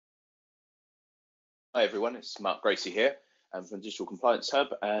Hi everyone, it's Mark Gracie here from Digital Compliance Hub.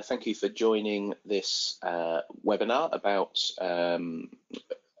 Thank you for joining this webinar about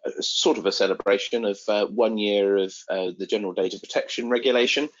sort of a celebration of 1 year of the General Data Protection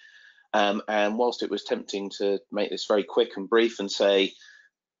Regulation. And whilst it was tempting to make this very quick and brief and say,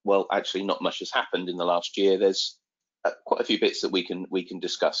 well, actually not much has happened in the last year, there's quite a few bits that we can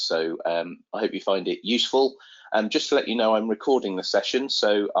discuss. So I hope you find it useful. Just to let you know, I'm recording the session,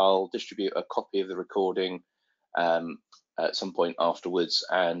 so I'll distribute a copy of the recording at some point afterwards,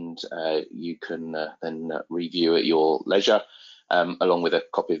 and you can then review at your leisure, along with a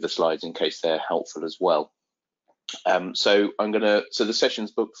copy of the slides in case they're helpful as well. So the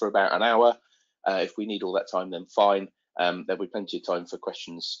session's booked for about an hour. If we need all that time, then fine. There'll be plenty of time for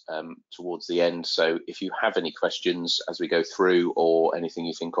questions towards the end. So if you have any questions as we go through, or anything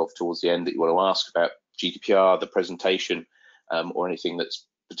you think of towards the end that you want to ask about GDPR, the presentation, or anything that's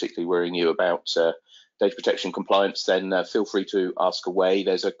particularly worrying you about data protection compliance, then feel free to ask away.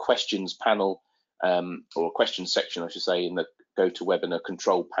 There's a questions panel, or a questions section, I should say, in the GoToWebinar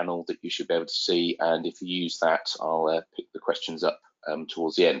control panel that you should be able to see. And if you use that, I'll pick the questions up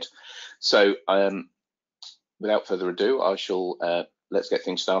towards the end. So without further ado, I shall let's get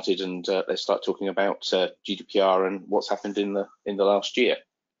things started, and let's start talking about GDPR and what's happened in the last year.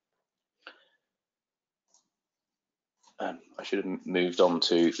 I should have moved on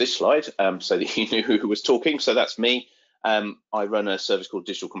to this slide so that you knew who was talking. So that's me. I run a service called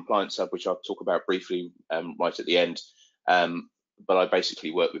Digital Compliance Hub, which I'll talk about briefly right at the end. But I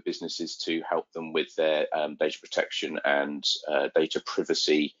basically work with businesses to help them with their data protection and data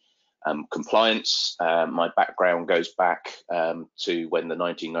privacy compliance. My background goes back to when the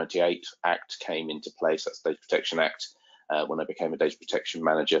 1998 Act came into place. That's the Data Protection Act, when I became a data protection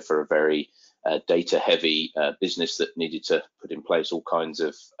manager for a very data-heavy business that needed to put in place all kinds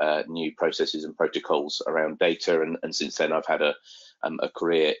of new processes and protocols around data. And since then, I've had a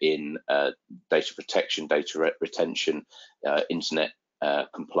career in data protection, data retention, internet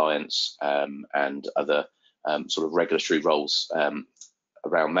compliance, and other sort of regulatory roles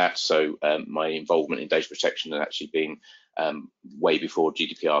around that. So my involvement in data protection had actually been way before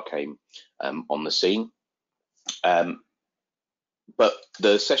GDPR came on the scene. But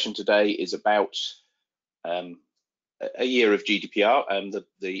the session today is about a year of GDPR, and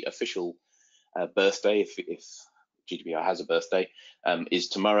the official birthday, if GDPR has a birthday, is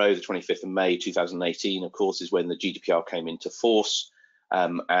tomorrow, the 25th of May 2018, of course, is when the GDPR came into force.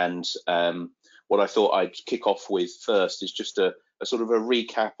 What I thought I'd kick off with first is just a sort of a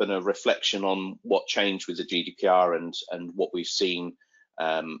recap and a reflection on what changed with the GDPR and what we've seen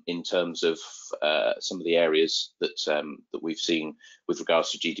in terms of some of the areas that we've seen with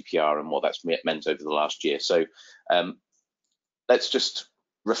regards to GDPR and what that's meant over the last year. So let's just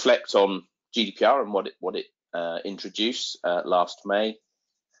reflect on GDPR and what it introduced last May.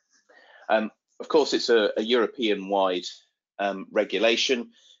 Of course, it's a European-wide regulation,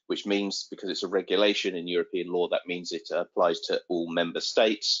 which means, because it's a regulation in European law, that means it applies to all member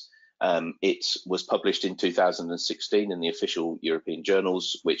states. It was published in 2016 in the official European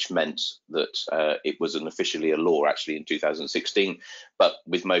journals, which meant that it was officially a law actually in 2016. But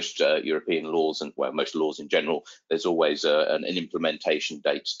with most European laws, and well, most laws in general, there's always an implementation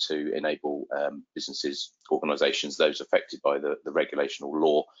date to enable businesses, organisations, those affected by the regulation or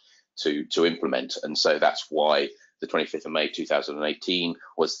law to implement. And so that's why the 25th of May 2018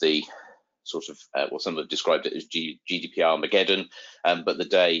 was the sort of, well, some have described it as GDPR Armageddon, but the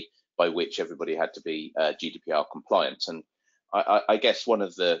day by which everybody had to be GDPR compliant. And I guess one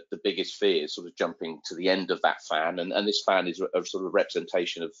of the biggest fears, sort of jumping to the end of that fan, and this fan is a sort of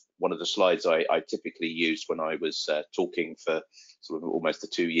representation of one of the slides I typically used when I was talking for sort of almost the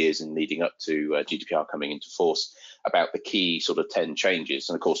 2 years in leading up to GDPR coming into force, about the key sort of 10 changes.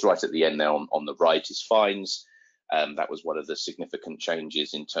 And of course, right at the end there on the right is fines. That was one of the significant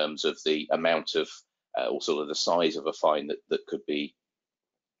changes in terms of the amount of, or sort of the size of a fine that could be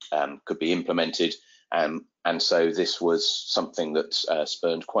implemented. And so this was something that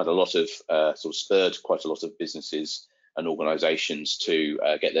spurred quite a lot of businesses and organisations to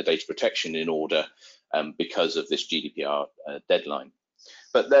get their data protection in order because of this GDPR deadline.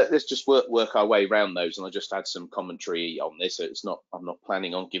 But let's just work our way around those, and I'll just add some commentary on this. I'm not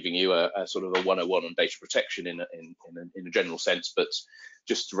planning on giving you a sort of a 101 on data protection in a general sense, but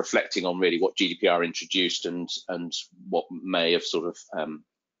just reflecting on really what GDPR introduced and what may have sort of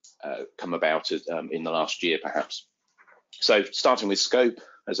come about in the last year, perhaps. So starting with scope,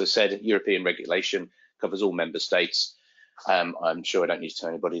 as I said, European regulation covers all member states. I'm sure I don't need to tell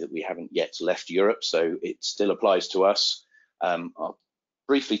anybody that we haven't yet left Europe, so it still applies to us.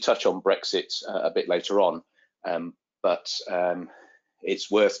 briefly touch on Brexit a bit later on, but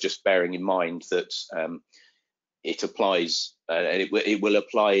it's worth just bearing in mind that it applies, it will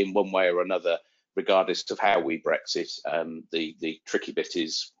apply in one way or another, regardless of how we Brexit. The tricky bit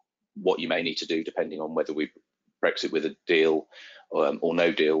is what you may need to do depending on whether we Brexit with a deal or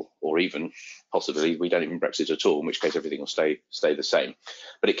no deal, or even possibly we don't even Brexit at all, in which case everything will stay the same.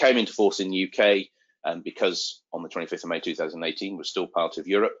 But it came into force in the UK because on the 25th of May 2018 we're still part of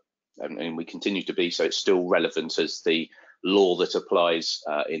Europe, and we continue to be, so it's still relevant as the law that applies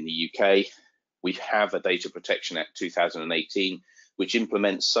in the UK. We have a Data Protection Act 2018, which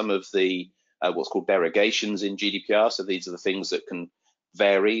implements some of the what's called derogations in GDPR. So these are the things that can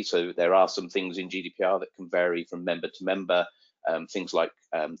vary. So there are some things in GDPR that can vary from member to member. Things like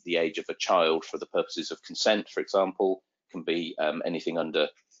the age of a child for the purposes of consent, for example, can be anything under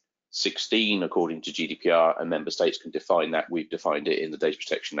 16 according to GDPR, and member states can define that. We've defined it in the Data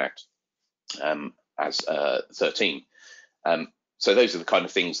Protection Act as 13. So those are the kind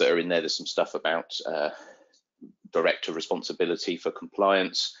of things that are in there. There's some stuff about director responsibility for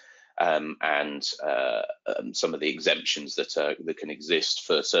compliance, and some of the exemptions that can exist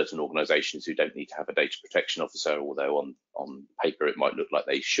for certain organisations who don't need to have a data protection officer, although on paper it might look like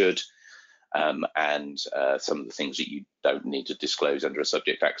they should, and some of the things that you don't need to disclose under a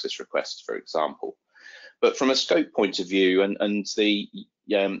subject access request, for example. But from a scope point of view, and the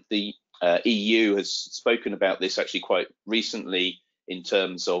EU has spoken about this actually quite recently in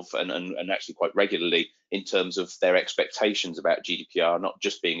terms of, and actually quite regularly, in terms of their expectations about GDPR not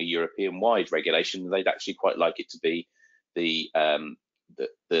just being a European-wide regulation. They'd actually quite like it to be the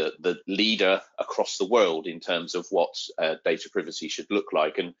leader across the world in terms of what data privacy should look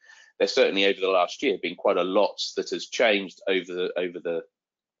like. And there's certainly over the last year been quite a lot that has changed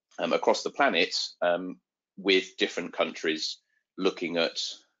across the planet, with different countries looking at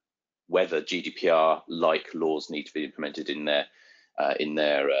whether GDPR-like laws need to be implemented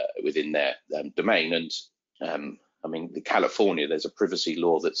within their domain. And I mean, in California, there's a privacy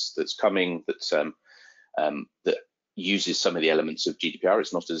law that's coming that uses some of the elements of GDPR.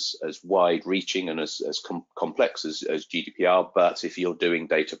 It's not as wide-reaching and as complex as GDPR, but if you're doing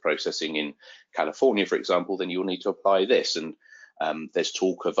data processing in California, for example, then you'll need to apply this. And there's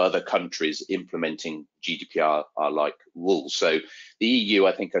talk of other countries implementing GDPR-like rules. So the EU,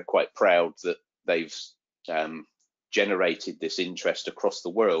 I think, are quite proud that they've generated this interest across the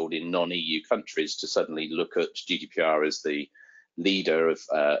world in non-EU countries to suddenly look at GDPR as the leader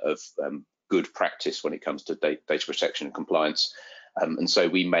of good practice when it comes to data protection and compliance. And so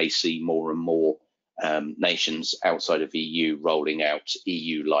we may see more and more nations outside of EU rolling out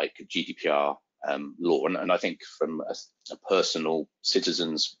EU-like GDPR law, and I think from a personal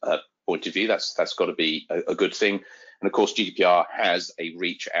citizen's point of view, that's got to be a good thing. And of course, GDPR has a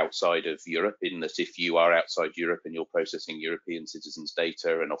reach outside of Europe, in that if you are outside Europe and you're processing European citizens'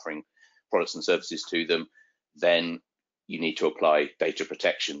 data and offering products and services to them, then you need to apply data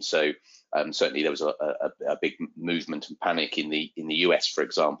protection. So certainly there was a big movement and panic in the US, for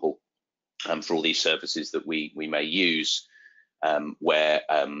example, for all these services that we may use, where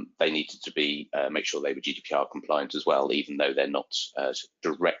they needed to be make sure they were GDPR compliant as well, even though they're not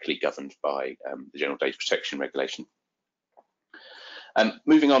directly governed by the General Data Protection Regulation.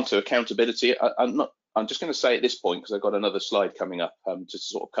 Moving on to accountability, I'm just going to say at this point, because I've got another slide coming up to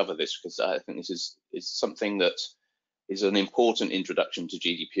sort of cover this, because I think this is something that is an important introduction to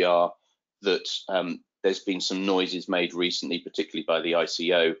GDPR, that there's been some noises made recently, particularly by the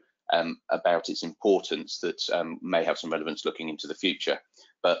ICO, about its importance, that may have some relevance looking into the future.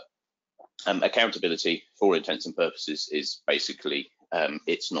 But accountability, for all intents and purposes, is basically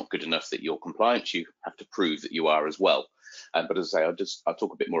it's not good enough that you're compliant, you have to prove that you are as well. But as I say, I'll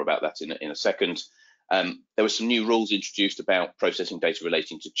talk a bit more about that in a second. There were some new rules introduced about processing data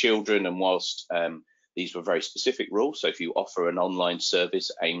relating to children, and whilst these were very specific rules, so if you offer an online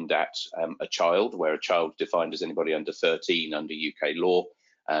service aimed at a child, where a child defined as anybody under 13 under UK law,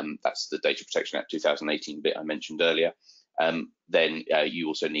 that's the Data Protection Act 2018 bit I mentioned earlier, then you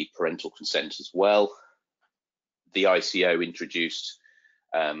also need parental consent as well. The ICO introduced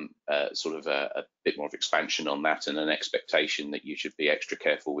sort of a bit more of expansion on that, and an expectation that you should be extra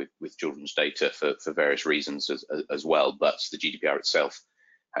careful with children's data for various reasons as well. But the GDPR itself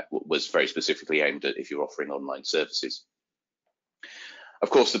was very specifically aimed at if you're offering online services. Of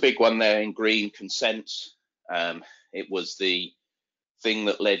course, the big one there in green, consent, it was the thing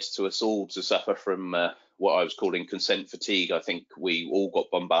that led to us all to suffer from what I was calling consent fatigue. I think we all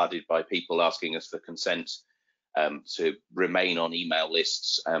got bombarded by people asking us for consent to remain on email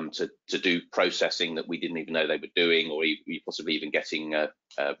lists, to do processing that we didn't even know they were doing, or possibly even getting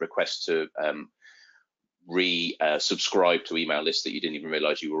requests to subscribe to email lists that you didn't even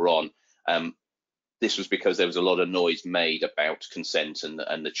realize you were on. This was because there was a lot of noise made about consent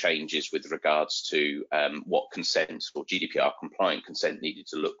and the changes with regards to what consent or GDPR compliant consent needed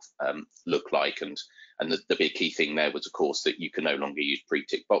to look like. And the big key thing there was, of course, that you can no longer use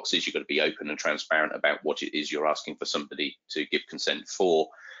pre-tick boxes. You've got to be open and transparent about what it is you're asking for somebody to give consent for,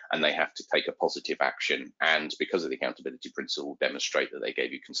 and they have to take a positive action. And because of the accountability principle, demonstrate that they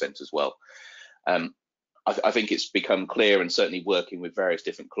gave you consent as well. I think it's become clear, and certainly working with various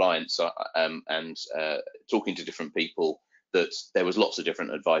different clients and talking to different people, that there was lots of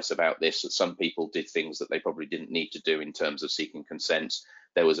different advice about this, that some people did things that they probably didn't need to do in terms of seeking consent.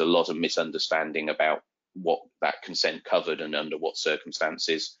 There was a lot of misunderstanding about what that consent covered and under what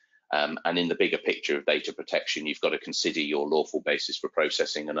circumstances. And in the bigger picture of data protection, you've got to consider your lawful basis for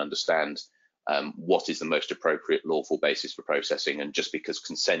processing and understand what is the most appropriate lawful basis for processing. And just because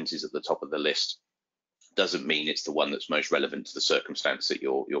consent is at the top of the list doesn't mean it's the one that's most relevant to the circumstance that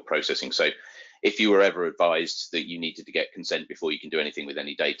you're processing. So if you were ever advised that you needed to get consent before you can do anything with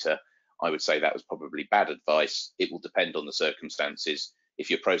any data, I would say that was probably bad advice. It will depend on the circumstances. If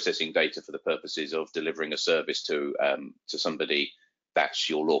you're processing data for the purposes of delivering a service to somebody, that's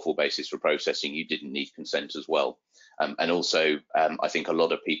your lawful basis for processing. You didn't need consent as well. And also, I think a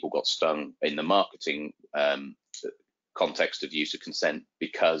lot of people got stung in the marketing context of use of consent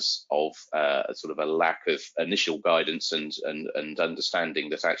because of sort of a lack of initial guidance and understanding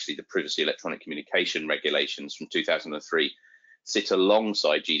that actually the privacy electronic communication regulations from 2003 sit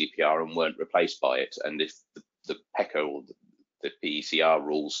alongside GDPR and weren't replaced by it. And if the PECA or the PECR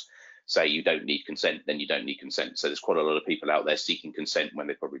rules say you don't need consent, then you don't need consent. So there's quite a lot of people out there seeking consent when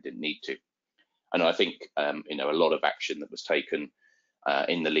they probably didn't need to. And I think a lot of action that was taken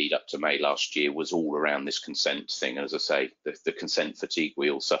in the lead up to May last year was all around this consent thing. And as I say, the consent fatigue we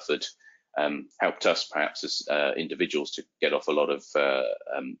all suffered helped us perhaps as individuals to get off a lot of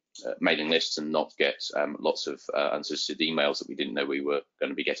mailing lists and not get lots of unsolicited emails that we didn't know we were going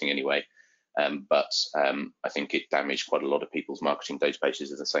to be getting anyway. But I think it damaged quite a lot of people's marketing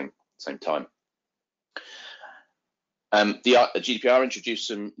databases at the same time. The GDPR introduced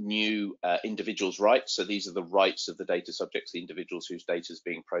some new individuals' rights. So these are the rights of the data subjects, the individuals whose data is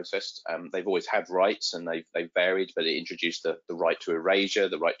being processed. They've always had rights and they've varied, but it introduced the right to erasure,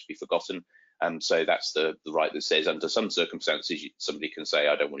 the right to be forgotten. So that's the right that says under some circumstances, somebody can say,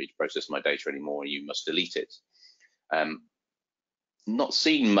 I don't want you to process my data anymore, you must delete it. Not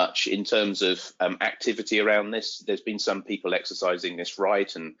seen much in terms of activity around this. There's been some people exercising this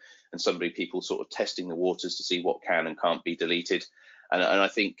right and people sort of testing the waters to see what can and can't be deleted. And I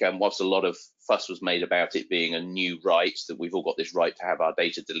think whilst a lot of fuss was made about it being a new right, that we've all got this right to have our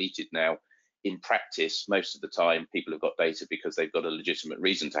data deleted now, in practice, most of the time people have got data because they've got a legitimate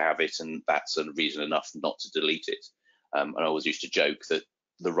reason to have it, and that's a reason enough not to delete it. And I always used to joke that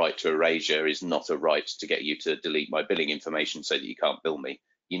the right to erasure is not a right to get you to delete my billing information so that you can't bill me.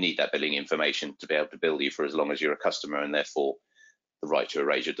 You need that billing information to be able to bill you for as long as you're a customer, and therefore the right to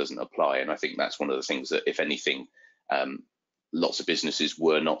erasure doesn't apply. And I think that's one of the things that, if anything, lots of businesses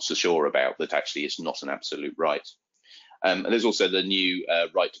were not so sure about, that actually it's not an absolute right. And there's also the new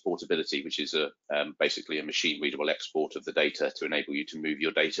right to portability, which is basically a machine readable export of the data to enable you to move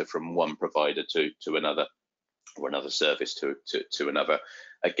your data from one provider to another, or another service to another.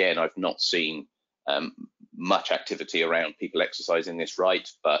 Again, I've not seen much activity around people exercising this right,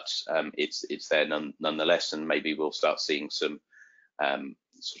 but it's there nonetheless, and maybe we'll start seeing some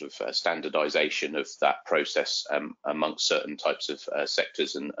sort of standardization of that process amongst certain types of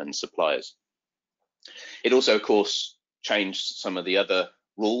sectors and suppliers. It also, of course, changed some of the other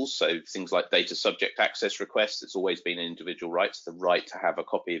rules. So things like data subject access requests, it's always been an individual right, the right to have a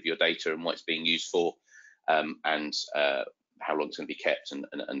copy of your data and what it's being used for, and how long it's going to be kept,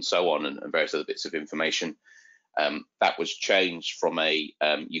 and so on, and various other bits of information. That was changed from a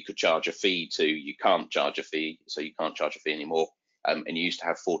you could charge a fee to you can't charge a fee, so you can't charge a fee anymore. And you used to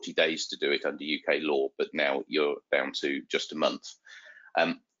have 40 days to do it under UK law, but now you're down to just a month.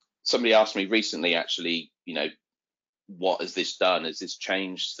 Somebody asked me recently, actually, what has this done? Has this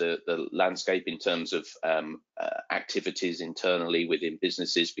changed the landscape in terms of activities internally within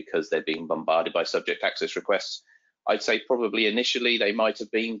businesses because they're being bombarded by subject access requests? I'd say probably initially they might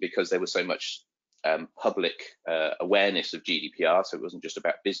have been, because there was so much public awareness of GDPR. So it wasn't just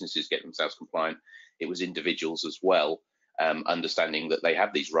about businesses getting themselves compliant, it was individuals as well. understanding that they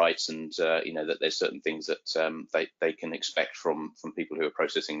have these rights, and that there's certain things that they can expect from people who are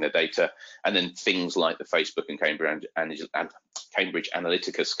processing their data. And then things like the Facebook and Cambridge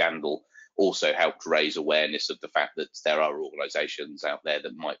Analytica scandal also helped raise awareness of the fact that there are organizations out there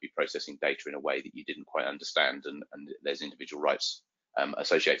that might be processing data in a way that you didn't quite understand, and there's individual rights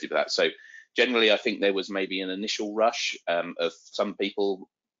associated with that. So generally, I think there was maybe an initial rush of some people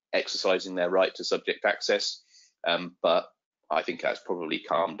exercising their right to subject access, but I think that's probably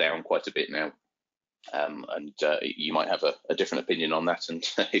calmed down quite a bit now. And you might have a different opinion on that. And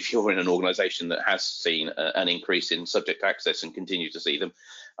if you're in an organisation that has seen an increase in subject access and continue to see them,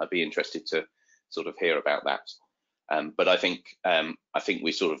 I'd be interested to sort of hear about that. But I think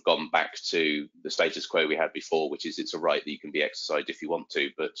we've sort of gone back to the status quo we had before, which is it's a right that you can be exercised if you want to,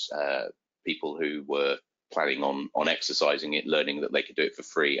 but people who were planning on exercising it, learning that they could do it for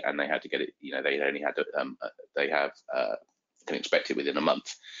free, and they had to get it, they only had to, can expect it within a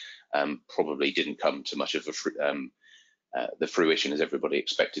month, probably didn't come to much of the fruition as everybody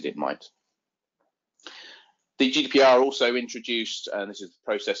expected it might. The GDPR also introduced, and this is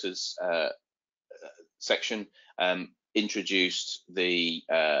the processors section, introduced the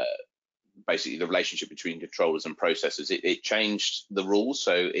basically the relationship between controllers and processors. It changed the rules,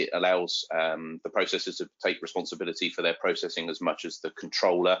 so it allows the processors to take responsibility for their processing as much as the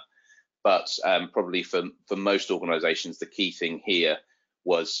controller. But probably for most organizations, the key thing here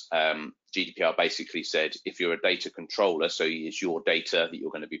was GDPR basically said, if you're a data controller, so it's your data that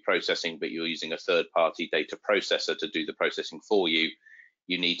you're going to be processing, but you're using a third-party data processor to do the processing for you,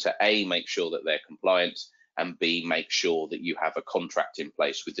 you need to A, make sure that they're compliant, and B, make sure that you have a contract in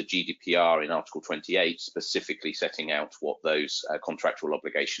place with the GDPR in Article 28, specifically setting out what those contractual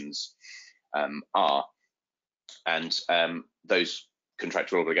obligations are. And those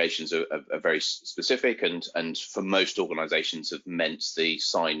contractual obligations are very specific, and for most organizations have meant the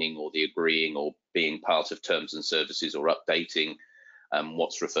signing or the agreeing or being part of terms and services or updating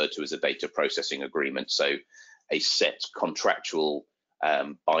what's referred to as a data processing agreement. So a set contractual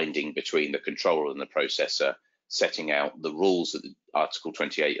binding between the controller and the processor, setting out the rules that Article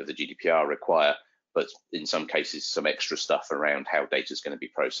 28 of the GDPR require, but in some cases some extra stuff around how data is going to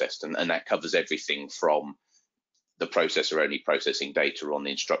be processed, and that covers everything from the processor only processing data on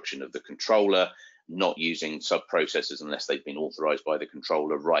the instruction of the controller, not using sub-processors unless they've been authorized by the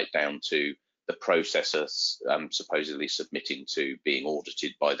controller, right down to the processor supposedly submitting to being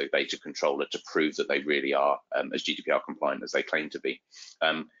audited by the data controller to prove that they really are as GDPR compliant as they claim to be.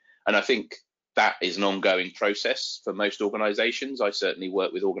 And I think that is an ongoing process for most organizations. I certainly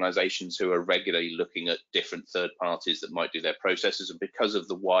work with organizations who are regularly looking at different third parties that might do their processes, and because of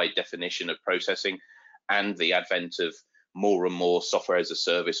the wide definition of processing and the advent of more and more software as a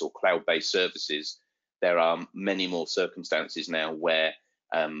service or cloud-based services, there are many more circumstances now where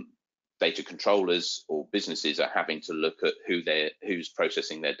data controllers or businesses are having to look at who's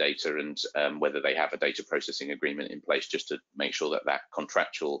processing their data, and whether they have a data processing agreement in place, just to make sure that that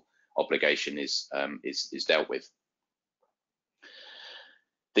contractual obligation is dealt with.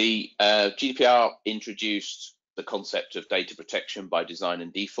 The GDPR introduced the concept of data protection by design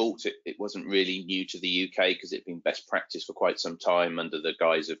and default. It wasn't really new to the UK because it'd been best practice for quite some time under the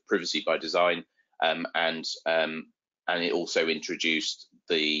guise of privacy by design, and it also introduced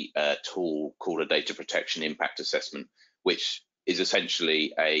the tool called a data protection impact assessment, which is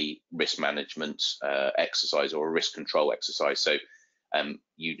essentially a risk management exercise or a risk control exercise. So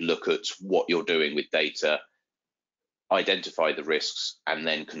you look at what you're doing with data, identify the risks, and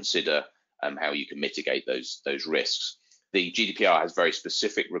then consider how you can mitigate those risks. The GDPR has very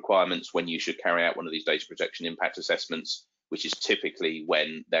specific requirements when you should carry out one of these data protection impact assessments, which is typically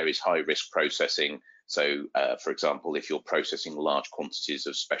when there is high risk processing. So, for example, if you're processing large quantities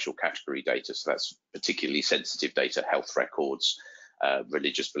of special category data, so that's particularly sensitive data, health records,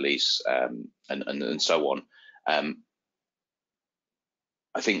 religious beliefs, and so on.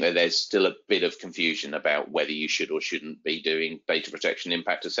 I think that there's still a bit of confusion about whether you should or shouldn't be doing data protection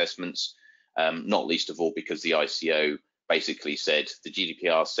impact assessments, not least of all because the ICO basically said the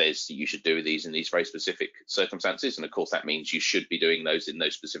GDPR says that you should do these in these very specific circumstances, and of course that means you should be doing those in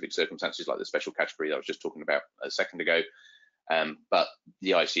those specific circumstances, like the special category that I was just talking about a second ago. But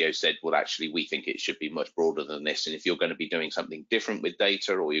the ICO said, well, actually, we think it should be much broader than this. And if you're going to be doing something different with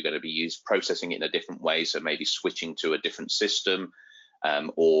data, or you're going to be processing it in a different way, so maybe switching to a different system,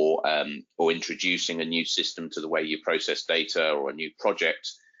 or introducing a new system to the way you process data, or a new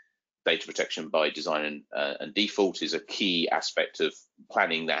project, data protection by design and default is a key aspect of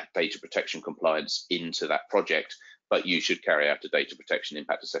planning that data protection compliance into that project. but you should carry out a data protection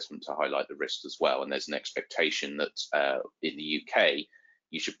impact assessment to highlight the risks as well. And there's an expectation that in the UK,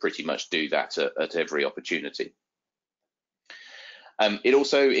 you should pretty much do that at every opportunity. It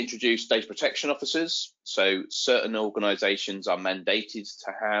also introduced data protection officers. So certain organisations are mandated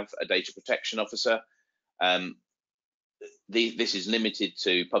to have a data protection officer. This is limited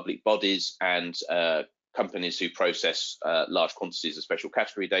to public bodies and companies who process large quantities of special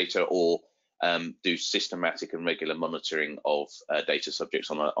category data, or do systematic and regular monitoring of data subjects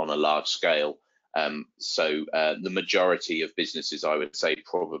on a large scale. So the majority of businesses, I would say,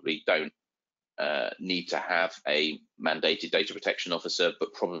 probably don't need to have a mandated data protection officer,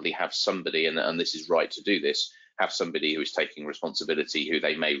 but probably have somebody, and this is right to do this, have somebody who is taking responsibility, who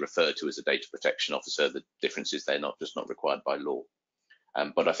they may refer to as a data protection officer. The difference is they're not required by law.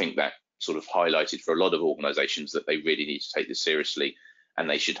 But I think that sort of highlighted for a lot of organisations that they really need to take this seriously, and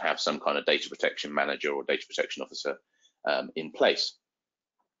they should have some kind of data protection manager or data protection officer in place.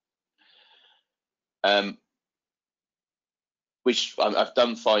 Which I've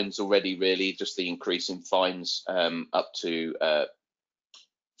done fines already, really, just the increase in fines up to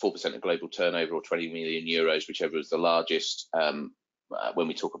 4% of global turnover or 20 million euros, whichever is the largest. When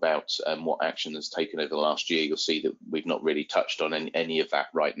we talk about what action has taken over the last year, you'll see that we've not really touched on any of that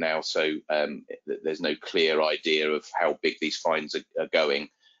right now. So there's no clear idea of how big these fines are going.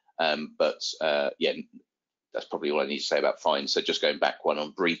 But yeah, that's probably all I need to say about fines. So just going back one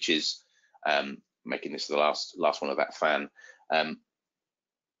on breaches, making this the last one of that fan.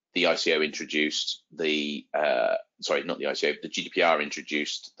 The ICO introduced the GDPR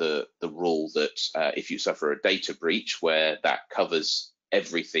introduced the rule that if you suffer a data breach, where that covers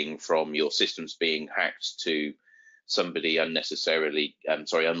everything from your systems being hacked to somebody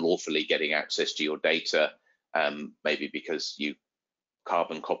unlawfully getting access to your data, maybe because you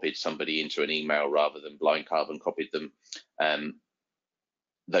carbon copied somebody into an email rather than blind carbon copied them.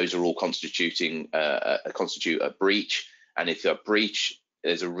 Those are all constitute a breach. And if a breach,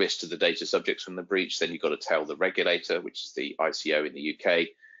 there's a risk to the data subjects from the breach, then you've got to tell the regulator, which is the ICO in the UK.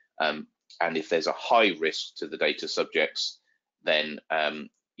 And if there's a high risk to the data subjects, then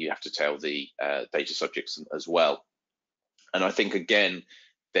you have to tell the data subjects as well. And I think, again,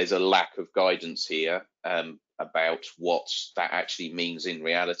 there's a lack of guidance here about what that actually means in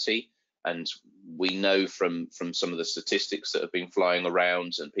reality. And we know from some of the statistics that have been flying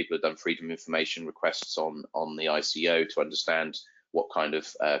around, and people have done freedom of information requests on the ICO to understand what kind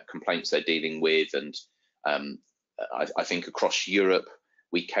of complaints they're dealing with. And I think across Europe,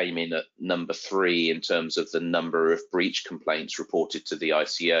 we came in at number 3 in terms of the number of breach complaints reported to the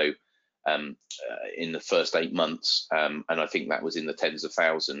ICO in the first 8 months. And I think that was in the tens of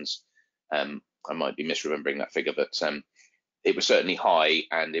thousands. I might be misremembering that figure, but it was certainly high,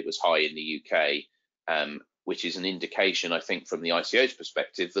 and it was high in the UK, which is an indication, I think, from the ICO's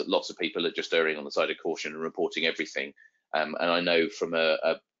perspective, that lots of people are just erring on the side of caution and reporting everything. And I know from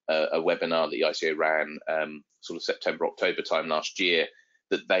a webinar that the ICO ran sort of September, October time last year,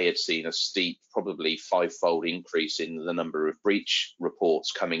 that they had seen a steep, probably 5-fold increase in the number of breach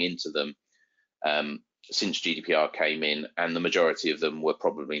reports coming into them since GDPR came in, and the majority of them were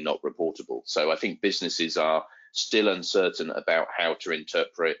probably not reportable. So I think businesses are still uncertain about how to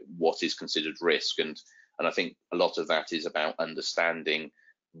interpret what is considered risk, and I think a lot of that is about understanding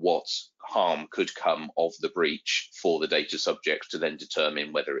what harm could come of the breach for the data subjects to then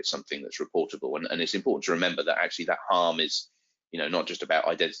determine whether it's something that's reportable. And it's important to remember that actually that harm is, not just about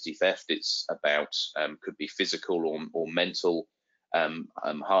identity theft. It's about could be physical or mental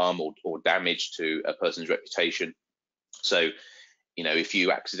harm or damage to a person's reputation. So, if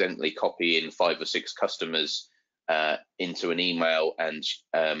you accidentally copy in 5 or 6 customers into an email,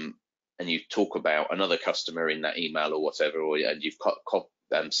 and you talk about another customer in that email or whatever, and you've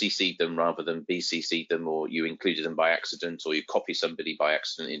CC'd them rather than BCC'd them, or you included them by accident, or you copy somebody by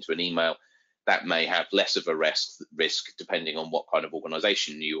accident into an email, that may have less of a risk depending on what kind of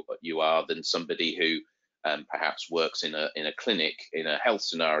organisation you are than somebody who perhaps works in a clinic in a health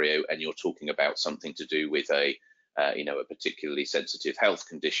scenario, and you're talking about something to do with a particularly sensitive health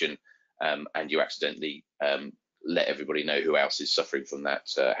condition, and you accidentally let everybody know who else is suffering from that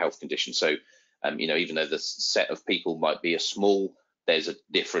health condition. So even though the set of people might be small, there's a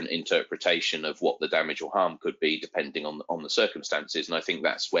different interpretation of what the damage or harm could be depending on the circumstances. And I think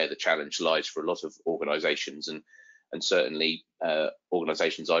that's where the challenge lies for a lot of organisations, and certainly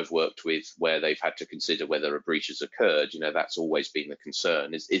organisations I've worked with where they've had to consider whether a breach has occurred. That's always been the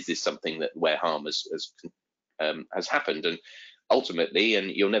concern: is this something where harm has happened? And ultimately, and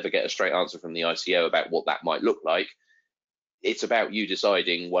you'll never get a straight answer from the ICO about what that might look like, it's about you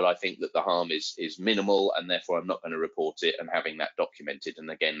deciding, well, I think that the harm is minimal, and therefore I'm not going to report it, and having that documented. And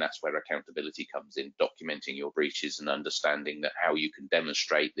again, that's where accountability comes in, documenting your breaches and understanding that how you can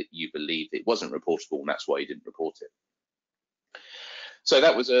demonstrate that you believe it wasn't reportable, and that's why you didn't report it. So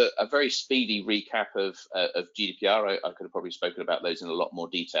that was a very speedy recap of GDPR. I could have probably spoken about those in a lot more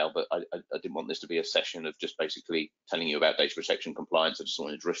detail, but I didn't want this to be a session of just basically telling you about data protection compliance. I just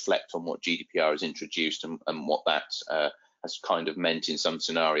wanted to reflect on what GDPR has introduced and what that has kind of meant in some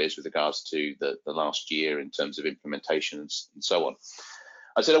scenarios with regards to the last year in terms of implementation and so on.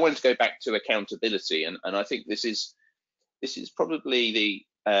 I said I wanted to go back to accountability, and I think this is probably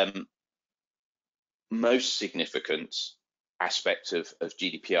the most significant aspect of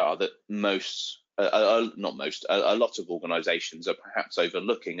GDPR that a lot of organisations are perhaps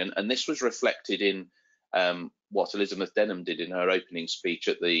overlooking, and this was reflected in what Elizabeth Denham did in her opening speech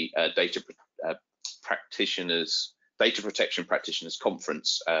at the Data Protection Practitioners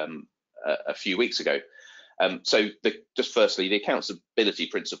Conference a few weeks ago. So just firstly, the accountability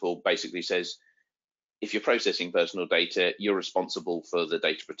principle basically says if you're processing personal data, you're responsible for the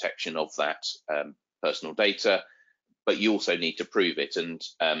data protection of that personal data, but you also need to prove it. And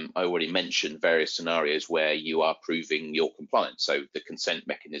I already mentioned various scenarios where you are proving your compliance. So the consent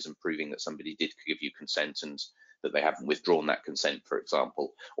mechanism, proving that somebody did give you consent and that they haven't withdrawn that consent, for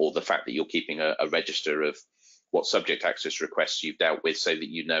example, or the fact that you're keeping a register of what subject access requests you've dealt with, so that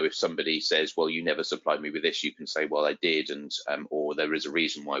you know if somebody says, well, you never supplied me with this, you can say, well, I did, and or there is a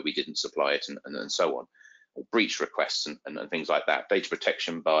reason why we didn't supply it, and so on, or breach requests and things like that. Data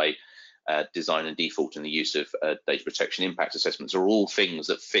protection by design and default and the use of data protection impact assessments are all things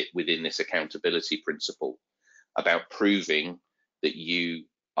that fit within this accountability principle about proving that you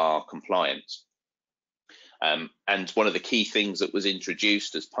are compliant. And one of the key things that was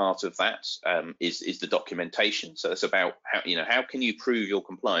introduced as part of that is the documentation. So it's about how can you prove you're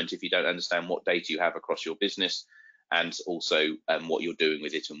compliant if you don't understand what data you have across your business, and also what you're doing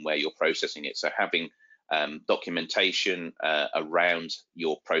with it and where you're processing it. So having documentation around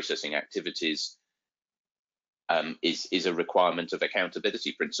your processing activities is a requirement of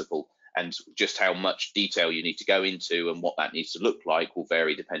accountability principle, and just how much detail you need to go into and what that needs to look like will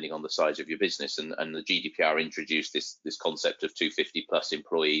vary depending on the size of your business. And the GDPR introduced this concept of 250 plus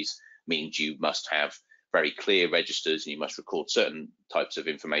employees, means you must have very clear registers and you must record certain types of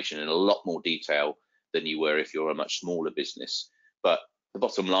information in a lot more detail than you were if you're a much smaller business. But the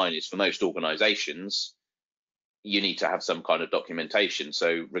bottom line is, for most organizations, you need to have some kind of documentation.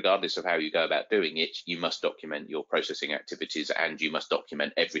 So regardless of how you go about doing it, you must document your processing activities, and you must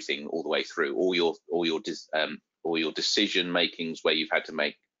document everything all the way through, all your decision makings where you've had to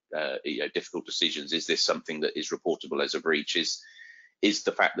make difficult decisions. Is this something that is reportable as a breach? Is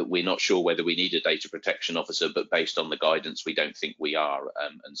the fact that we're not sure whether we need a data protection officer, but based on the guidance we don't think we are,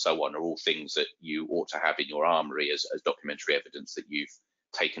 and so on, are all things that you ought to have in your armory as documentary evidence that you've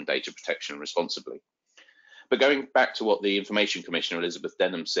taken data protection responsibly. But going back to what the Information Commissioner Elizabeth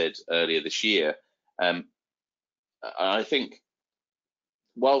Denham said earlier this year, I think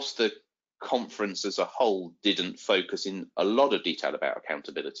whilst the conference as a whole didn't focus in a lot of detail about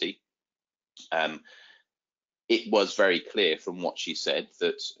accountability, it was very clear from what she said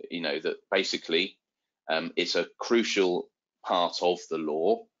that that basically it's a crucial part of the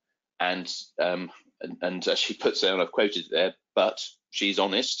law, and as she puts it, and I've quoted there, but she's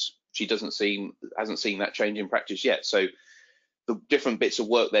honest. She hasn't seen that change in practice yet. So the different bits of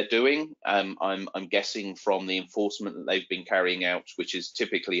work they're doing, I'm guessing from the enforcement that they've been carrying out, which is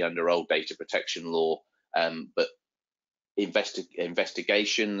typically under old data protection law, but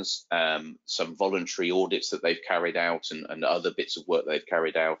investigations, some voluntary audits that they've carried out, and other bits of work they've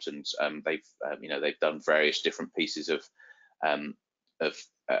carried out, and they've done various different pieces of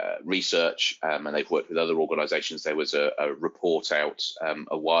research, and they've worked with other organisations. There was a report out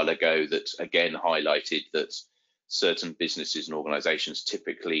a while ago that again highlighted that certain businesses and organisations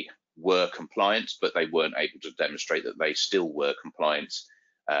typically were compliant, but they weren't able to demonstrate that they still were compliant,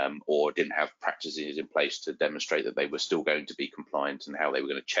 or didn't have practices in place to demonstrate that they were still going to be compliant, and how they were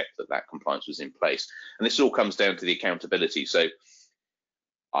going to check that that compliance was in place. And this all comes down to the accountability. So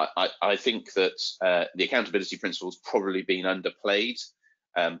I think that the accountability principle has probably been underplayed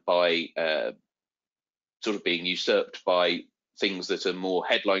by sort of being usurped by things that are more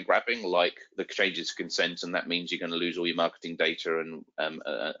headline grabbing, like the changes to consent, and that means you're going to lose all your marketing data and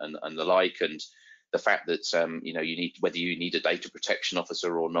the like, and the fact that you need, whether you need a data protection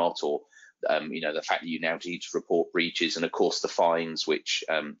officer or not, or the fact that you now need to report breaches, and of course the fines, which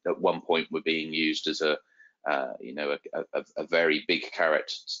at one point were being used as a you know, a very big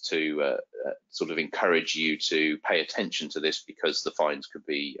carrot to sort of encourage you to pay attention to this, because the fines could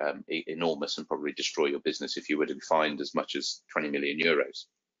be enormous and probably destroy your business if you were to be fined as much as 20 million euros.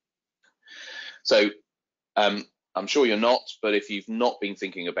 So I'm sure you're not, but if you've not been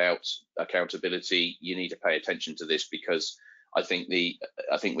thinking about accountability, you need to pay attention to this, because I think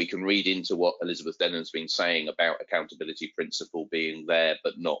we can read into what Elizabeth Denham's been saying about accountability principle being there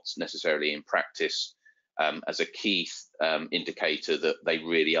but not necessarily in practice, as a key indicator that they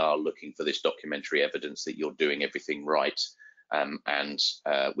really are looking for this documentary evidence that you're doing everything right. And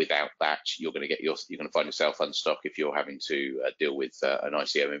without that, you're going to find yourself unstuck if you're having to deal with an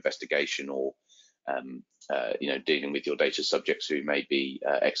ICO investigation, or you know, dealing with your data subjects who may be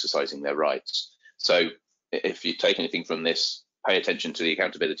exercising their rights. So if you take anything from this, pay attention to the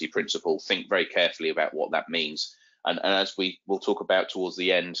accountability principle, think very carefully about what that means. And as we will talk about towards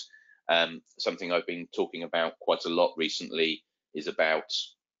the end, something I've been talking about quite a lot recently is about,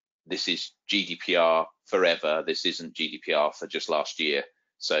 this is GDPR forever. This isn't GDPR for just last year.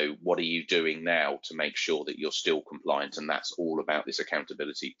 So what are you doing now to make sure that you're still compliant? And that's all about this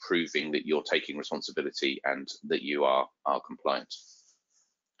accountability, proving that you're taking responsibility and that you are compliant.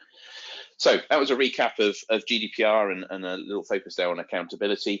 So that was a recap of GDPR and a little focus there on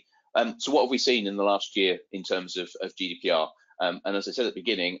accountability. So what have we seen in the last year in terms of GDPR? And as I said at the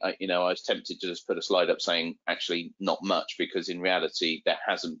beginning, I was tempted to just put a slide up saying actually not much, because in reality there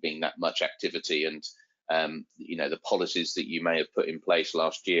hasn't been that much activity, and you know, the policies that you may have put in place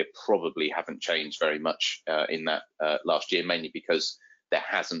last year probably haven't changed very much in that last year, mainly because there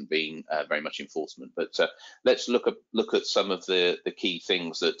hasn't been very much enforcement. But let's look at some of the key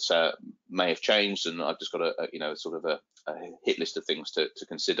things that may have changed, and I've just got a sort of a hit list of things to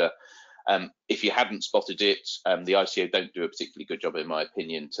consider. If you hadn't spotted it, the ICO don't do a particularly good job, in my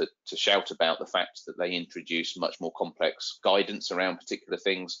opinion, to shout about the fact that they introduce much more complex guidance around particular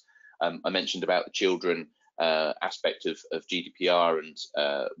things. I mentioned about the children aspect of GDPR and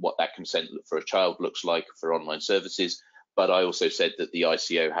what that consent for a child looks like for online services. But I also said that the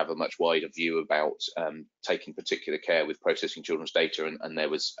ICO have a much wider view about taking particular care with processing children's data, and there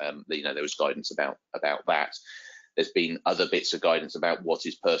was there was guidance about that. There's been other bits of guidance about what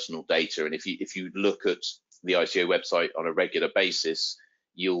is personal data, and if you look at the ICO website on a regular basis,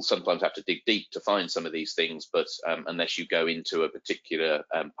 you'll sometimes have to dig deep to find some of these things, but unless you go into a particular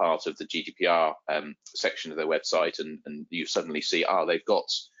part of the GDPR section of their website and you suddenly see, they've got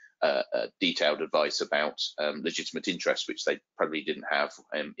detailed advice about legitimate interest, which they probably didn't have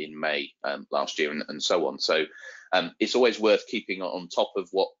in May last year, and so on. So it's always worth keeping on top of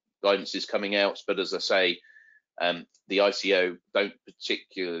what guidance is coming out, but as I say, the ICO don't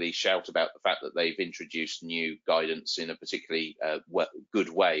particularly shout about the fact that they've introduced new guidance in a particularly good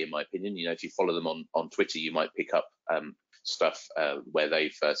way, in my opinion. You know, if you follow them on Twitter, you might pick up stuff where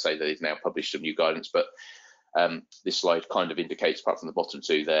they've say that they've now published some new guidance. But this slide kind of indicates, apart from the bottom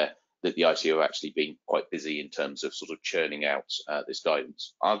two there, that the ICO have actually been quite busy in terms of sort of churning out this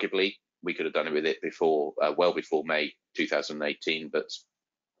guidance. Arguably, we could have done it with it before, well before May 2018, but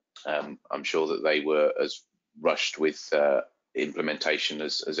I'm sure that they were as rushed with implementation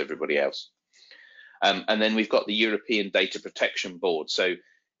as everybody else. And then we've got the European Data Protection Board. So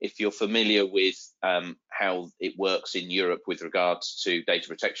if you're familiar with how it works in Europe with regards to data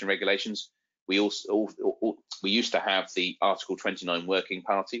protection regulations, we used to have the Article 29 Working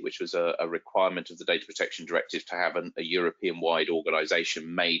Party, which was a requirement of the Data Protection Directive to have a European-wide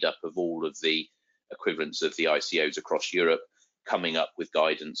organisation made up of all of the equivalents of the ICOs across Europe, coming up with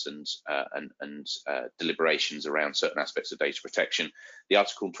guidance and deliberations around certain aspects of data protection. The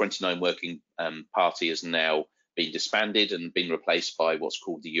Article 29 Working Party has now been disbanded and been replaced by what's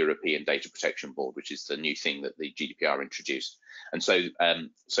called the European Data Protection Board, which is the new thing that the GDPR introduced. And so,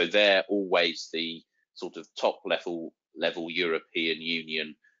 so they're always the sort of top level European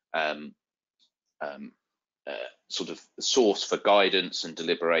Union sort of source for guidance and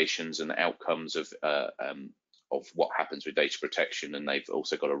deliberations and outcomes of what happens with data protection, and they've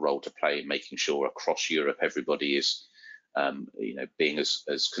also got a role to play in making sure across Europe everybody is being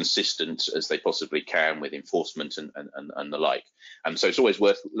as consistent as they possibly can with enforcement and the like. So it's always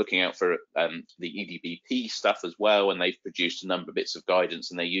worth looking out for the EDBP stuff as well, and they've produced a number of bits of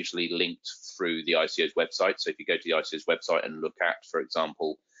guidance, and they're usually linked through the ICO's website. So if you go to the ICO's website and look at, for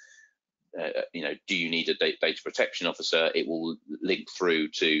example, do you need a data protection officer, it will link through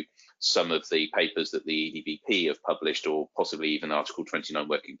to some of the papers that the EDBP have published, or possibly even Article 29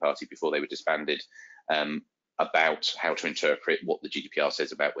 Working Party before they were disbanded, about how to interpret what the GDPR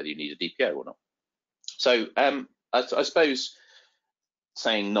says about whether you need a DPO or not. So I suppose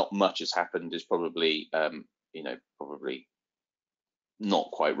saying not much has happened is probably probably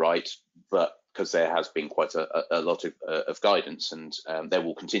not quite right, but because there has been quite a lot of guidance, and there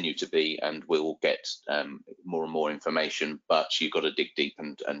will continue to be, and we'll get more and more information. But you've got to dig deep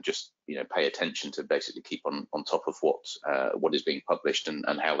and just pay attention to basically keep on top of what is being published, and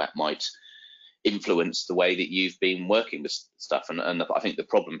how that might influence the way that you've been working with stuff. And I think the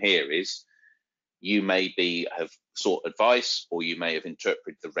problem here is you may have sought advice, or you may have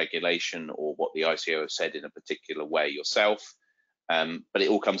interpreted the regulation or what the ICO has said in a particular way yourself. But it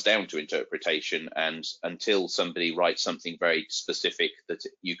all comes down to interpretation, and until somebody writes something very specific that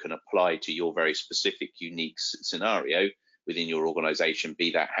you can apply to your very specific, unique scenario within your organization,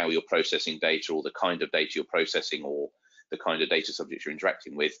 be that how you're processing data, or the kind of data you're processing, or the kind of data subjects you're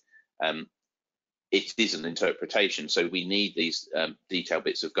interacting with, it is an interpretation. So we need these detailed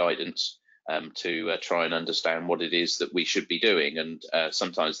bits of guidance to try and understand what it is that we should be doing. And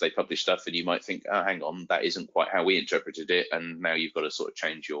sometimes they publish stuff and you might think, oh, hang on, that isn't quite how we interpreted it, and now you've got to sort of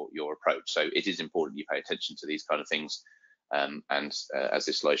change your approach. So it is important you pay attention to these kind of things. And as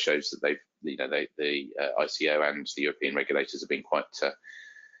this slide shows, that the ICO and the European regulators have been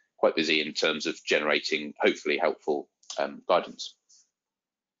quite busy in terms of generating hopefully helpful guidance.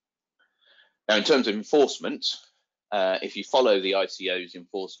 Now, in terms of enforcement, if you follow the ICO's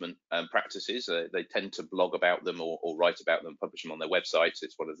enforcement practices, they tend to blog about them or write about them, publish them on their websites.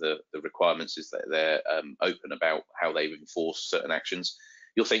 It's one of the requirements is that they're open about how they've enforced certain actions.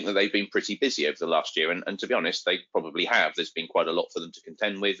 You'll think that they've been pretty busy over the last year, and to be honest, they probably have. There's been quite a lot for them to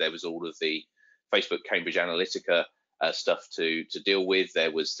contend with. There was all of the Facebook Cambridge Analytica stuff to deal with.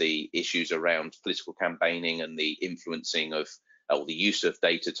 There was the issues around political campaigning and the influencing of or the use of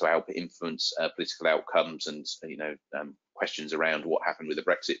data to help influence political outcomes, and questions around what happened with the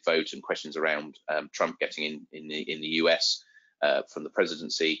Brexit vote, and questions around Trump getting in the US from the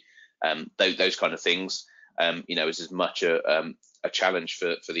presidency. Those kind of things, is as much a challenge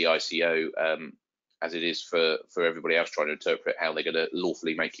for the ICO as it is for everybody else trying to interpret how they're going to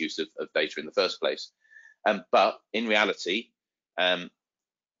lawfully make use of data in the first place. But in reality,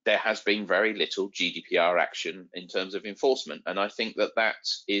 there has been very little GDPR action in terms of enforcement, and I think that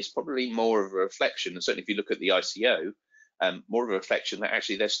is probably more of a reflection, and certainly if you look at the ICO, more of a reflection that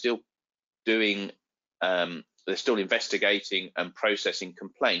actually they're still investigating and processing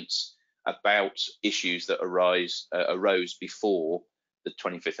complaints about issues that arose before the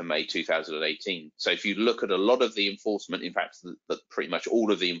 25th of May 2018. So if you look at a lot of the enforcement, in fact, pretty much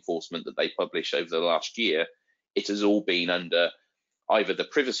all of the enforcement that they published over the last year, it has all been under either the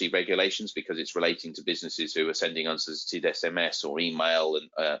privacy regulations, because it's relating to businesses who are sending unsolicited SMS or email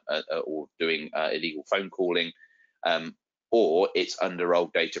or doing illegal phone calling, or it's under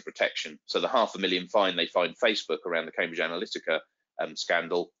old data protection. So the $500,000 fine they fined Facebook around the Cambridge Analytica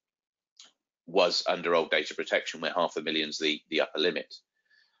scandal was under old data protection, where $500,000 is the upper limit.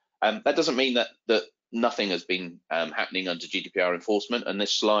 That doesn't mean that nothing has been happening under GDPR enforcement, and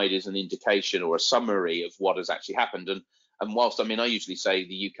this slide is an indication or a summary of what has actually happened. And whilst, I usually say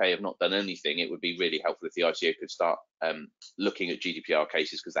the UK have not done anything, it would be really helpful if the ICO could start looking at GDPR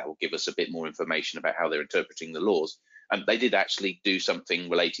cases, because that will give us a bit more information about how they're interpreting the laws. And they did actually do something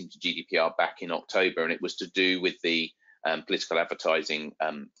relating to GDPR back in October, and it was to do with the political advertising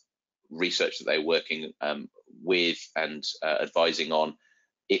research that they were working with and advising on.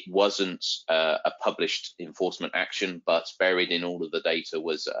 It wasn't a published enforcement action, but buried in all of the data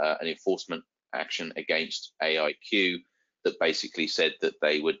was an enforcement action against AIQ that basically said that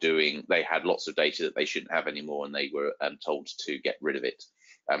they had lots of data that they shouldn't have anymore, and they were told to get rid of it.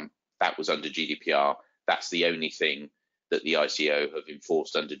 That was under GDPR. That's the only thing that the ICO have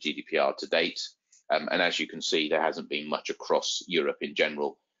enforced under GDPR to date. And as you can see, there hasn't been much across Europe in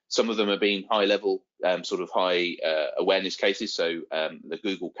general. Some of them have been high-level, sort of high awareness cases. So the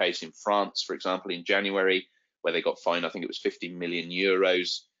Google case in France, for example, in January, where they got fined, I think it was 50 million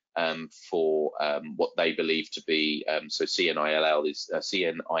euros for what they believe to be, so CNIL is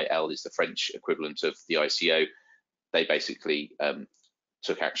the French equivalent of the ICO. They basically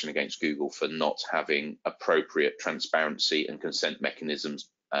took action against Google for not having appropriate transparency and consent mechanisms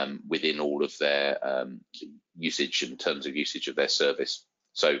within all of their usage and terms of usage of their service.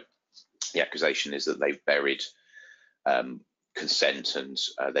 So the accusation is that they've buried consent, and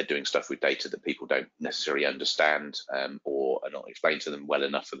they're doing stuff with data that people don't necessarily understand or are not explained to them well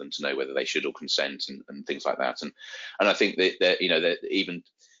enough for them to know whether they should or consent, and things like that. And I think that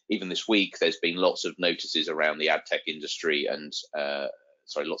even this week there's been lots of notices around the ad tech industry, and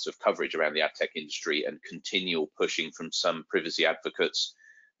lots of coverage around the ad tech industry, and continual pushing from some privacy advocates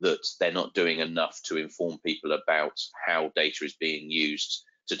that they're not doing enough to inform people about how data is being used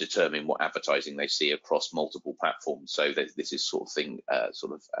to determine what advertising they see across multiple platforms. So this is sort of thing,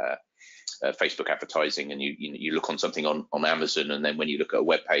 Facebook advertising, and you look on something on Amazon, and then when you look at a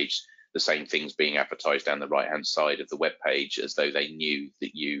web page, the same thing's being advertised down the right hand side of the web page, as though they knew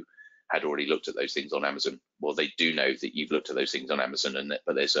that you had already looked at those things on Amazon. Well, they do know that you've looked at those things on Amazon,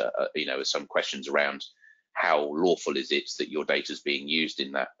 but there's some questions around how lawful is it that your data is being used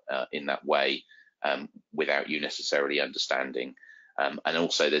in that way, without you necessarily understanding. And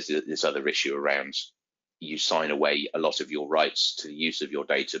also there's this other issue around, you sign away a lot of your rights to the use of your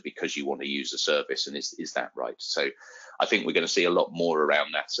data because you want to use the service, and is that right? So I think we're going to see a lot more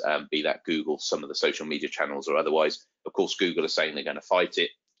around that, be that Google, some of the social media channels, or otherwise. Of course, Google are saying they're going to fight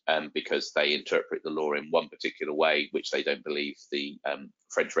it because they interpret the law in one particular way, which they don't believe the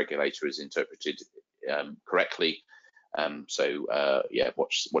French regulator has interpreted correctly. Yeah,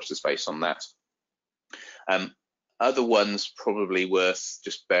 watch the space on that. Other ones probably worth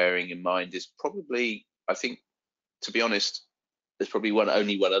just bearing in mind is probably, I think, to be honest, there's probably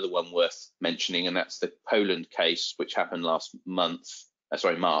only one other one worth mentioning, and that's the Poland case, which happened last month,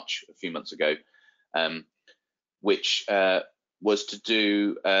 March, a few months ago, which was to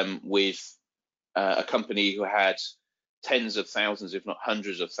do with a company who had tens of thousands, if not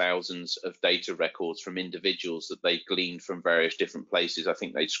hundreds of thousands, of data records from individuals that they gleaned from various different places. I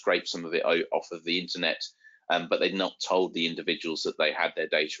think they'd scraped some of it off of the internet, but they'd not told the individuals that they had their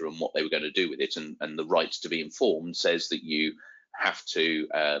data and what they were going to do with it. And the right to be informed says that you have to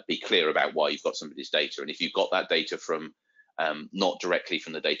be clear about why you've got somebody's data. And if you've got that data from not directly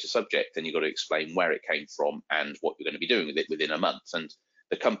from the data subject, then you've got to explain where it came from and what you're going to be doing with it within a month. And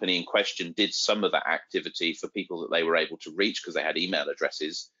the company in question did some of that activity for people that they were able to reach because they had email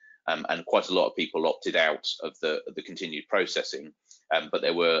addresses, and quite a lot of people opted out of the continued processing. But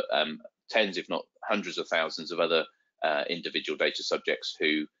there were tens, if not hundreds of thousands of other individual data subjects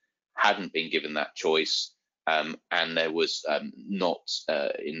who hadn't been given that choice. And there was not,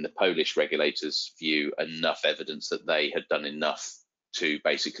 in the Polish regulators' view, enough evidence that they had done enough to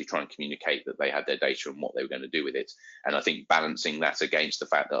basically try and communicate that they had their data and what they were going to do with it. And I think balancing that against the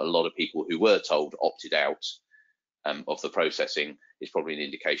fact that a lot of people who were told opted out of the processing is probably an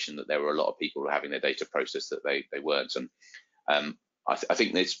indication that there were a lot of people having their data processed that they weren't. And I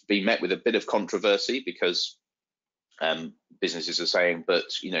think it's been met with a bit of controversy because businesses are saying, but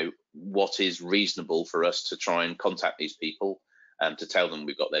what is reasonable for us to try and contact these people to tell them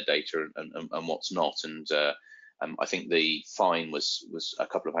we've got their data and what's not. And I think the fine was a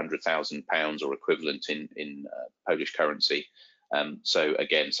couple of £100,000 or equivalent in Polish currency. So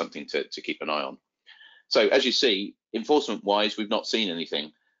again, something to keep an eye on. So as you see, enforcement wise, we've not seen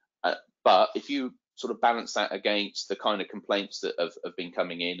anything, but if you sort of balance that against the kind of complaints that have been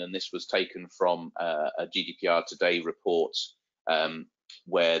coming in, and this was taken from a GDPR Today report,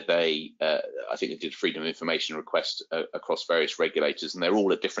 where they, I think they did freedom of information request across various regulators, and they're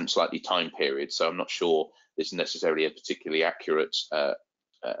all at different slightly time periods. So I'm not sure this is necessarily a particularly accurate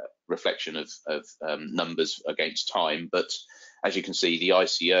reflection of numbers against time. But as you can see, the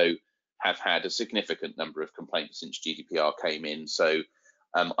ICO have had a significant number of complaints since GDPR came in. So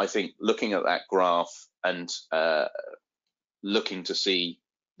I think looking at that graph and looking to see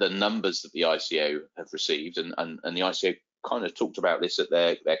the numbers that the ICO have received, and the ICO kind of talked about this at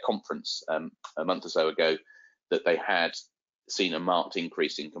their conference a month or so ago, that they had seen a marked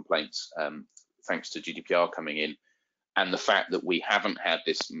increase in complaints thanks to GDPR coming in. And the fact that we haven't had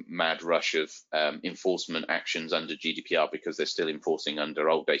this mad rush of enforcement actions under GDPR because they're still enforcing under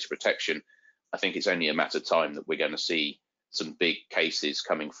old data protection, I think it's only a matter of time that we're going to see some big cases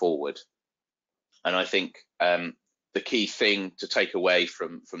coming forward. And I think the key thing to take away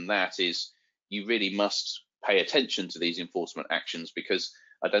from that is you really must pay attention to these enforcement actions, because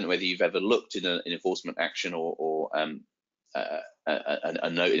I don't know whether you've ever looked in an enforcement action or an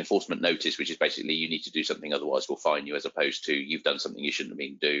enforcement notice, which is basically you need to do something, otherwise we'll fine you, as opposed to you've done something you shouldn't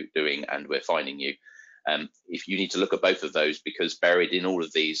have been doing and we're fining you. If you need to look at both of those, because buried in all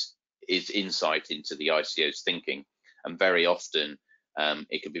of these is insight into the ICO's thinking, and very often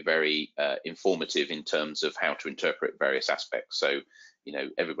it can be very informative in terms of how to interpret various aspects. So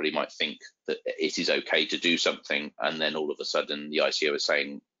everybody might think that it is okay to do something, and then all of a sudden the ICO is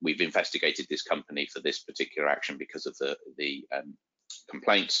saying we've investigated this company for this particular action because of the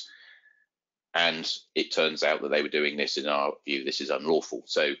complaints, and it turns out that they were doing this, in our view this is unlawful.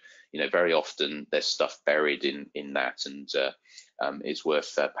 So very often there's stuff buried in that, and it's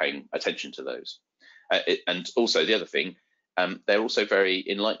worth paying attention to those. And also the other thing, they're also very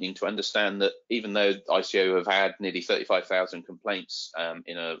enlightening to understand that even though ICO have had nearly 35,000 complaints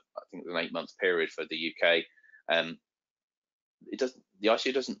in I think an 8-month period for the UK, the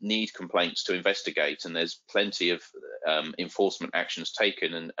ICO doesn't need complaints to investigate, and there's plenty of enforcement actions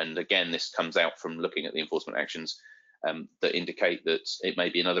taken. And again, this comes out from looking at the enforcement actions that indicate that it may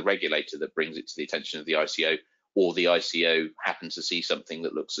be another regulator that brings it to the attention of the ICO, or the ICO happens to see something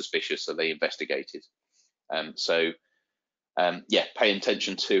that looks suspicious, so they investigate it. Yeah, paying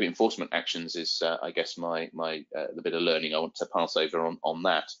attention to enforcement actions is, I guess, the bit of learning I want to pass over on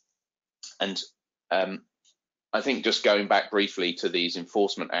that. And I think just going back briefly to these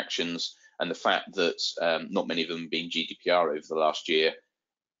enforcement actions and the fact that not many of them have been GDPR over the last year,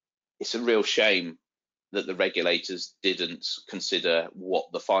 it's a real shame that the regulators didn't consider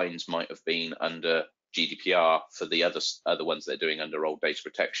what the fines might have been under GDPR for the other ones they're doing under old data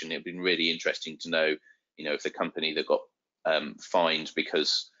protection. It'd been really interesting to know, if the company that got fined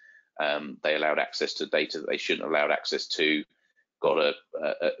because they allowed access to data that they shouldn't have allowed access to got a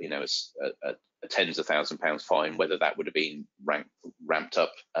tens of £1,000s fine, whether that would have been ramped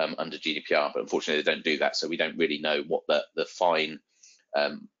up under GDPR. But unfortunately, they don't do that, so we don't really know what the fines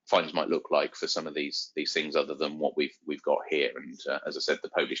might look like for some of these things, other than what we've got here. And as I said, the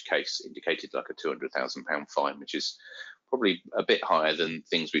Polish case indicated like a £200,000 fine, which is probably a bit higher than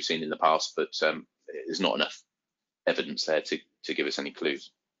things we've seen in the past, but there's not enough evidence there to give us any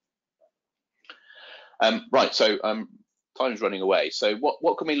clues. Right, so time's running away. So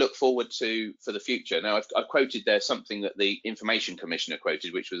what can we look forward to for the future? Now, I've quoted there something that the Information Commissioner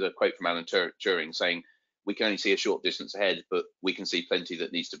quoted, which was a quote from Alan Turing saying, "We can only see a short distance ahead, but we can see plenty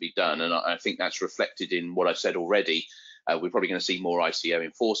that needs to be done." And I think that's reflected in what I've said already. We're probably going to see more ICO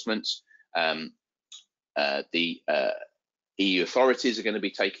enforcement. The EU authorities are going to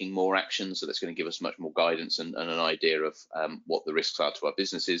be taking more action, so that's going to give us much more guidance and an idea of what the risks are to our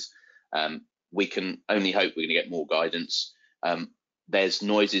businesses. We can only hope we're going to get more guidance. There's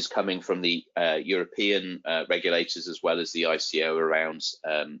noises coming from the European regulators as well as the ICO around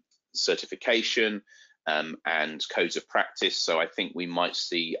certification and codes of practice. So I think we might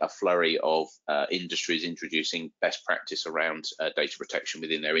see a flurry of industries introducing best practice around data protection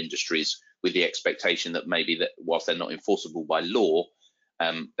within their industries, with the expectation that maybe that whilst they're not enforceable by law,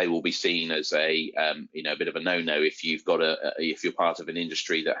 they will be seen as a bit of a no-no if if you're part of an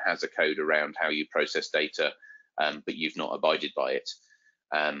industry that has a code around how you process data, but you've not abided by it.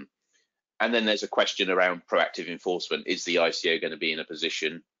 And then there's a question around proactive enforcement. Is the ICO going to be in a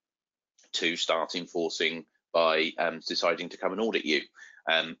position to start enforcing by deciding to come and audit you?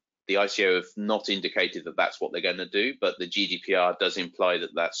 The ICO have not indicated that that's what they're going to do, but the GDPR does imply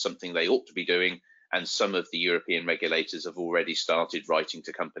that that's something they ought to be doing. And some of the European regulators have already started writing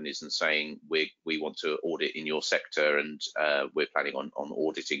to companies and saying, we want to audit in your sector, and we're planning on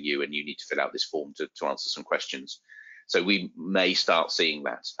auditing you, and you need to fill out this form to answer some questions. So we may start seeing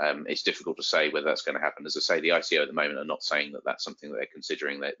that. It's difficult to say whether that's going to happen. As I say, the ICO at the moment are not saying that that's something that they're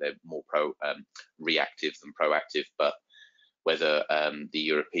considering. They're more reactive than proactive. But whether the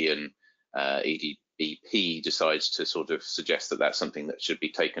European EDP decides to sort of suggest that that's something that should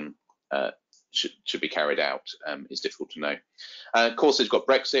be taken, should be carried out, is difficult to know. Of course, there's got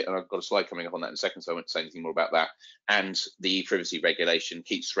Brexit, and I've got a slide coming up on that in a second, so I won't say anything more about that. And the privacy regulation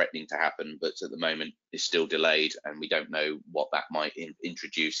keeps threatening to happen, but at the moment is still delayed, and we don't know what that might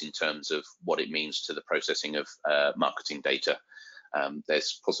introduce in terms of what it means to the processing of marketing data.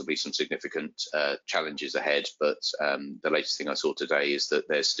 There's possibly some significant challenges ahead, but the latest thing I saw today is that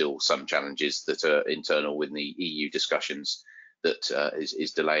there's still some challenges that are internal within the EU discussions that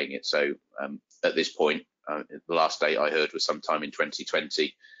is delaying it. So at this point, the last date I heard was sometime in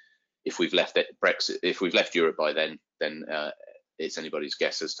 2020. If we've left Europe by then it's anybody's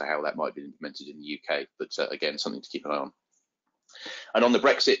guess as to how that might be implemented in the UK. But again, something to keep an eye on. And on the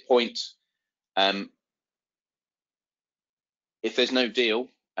Brexit point, if there's no deal,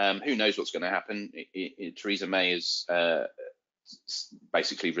 who knows what's going to happen? Theresa May has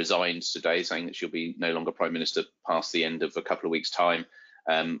basically resigned today, saying that she'll be no longer Prime Minister past the end of a couple of weeks' time.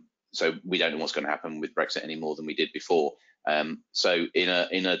 So we don't know what's going to happen with Brexit any more than we did before. So in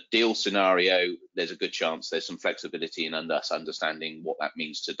a deal scenario, there's a good chance there's some flexibility in us understanding what that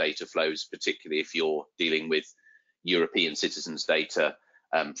means to data flows, particularly if you're dealing with European citizens' data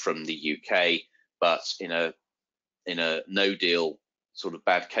from the UK. But in a no deal sort of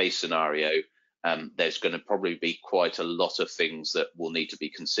bad case scenario, there's going to probably be quite a lot of things that will need to be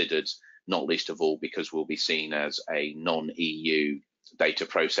considered, not least of all because we'll be seen as a non-EU data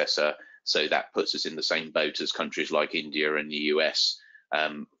processor. So that puts us in the same boat as countries like India and the US,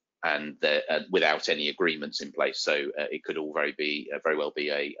 and without any agreements in place. So it could all very well be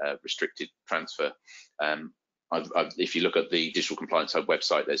a restricted transfer. if you look at the Digital Compliance Hub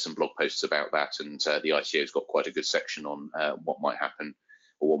website, there's some blog posts about that, and the ICO's got quite a good section on what might happen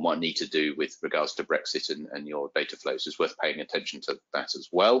or what might need to do with regards to Brexit and your data flows. It's worth paying attention to that as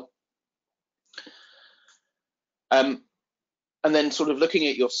well. And then sort of looking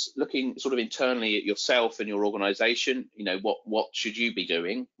internally at yourself and your organization, you know, what should you be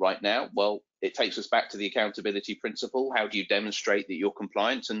doing right now? Well, it takes us back to the accountability principle. How do you demonstrate that you're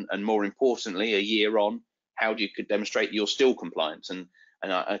compliant? And more importantly, a year on, how do you demonstrate you're still compliant? And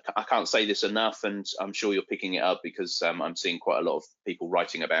I can't say this enough, and I'm sure you're picking it up because I'm seeing quite a lot of people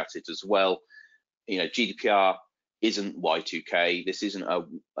writing about it as well. You know, GDPR isn't Y2K. This isn't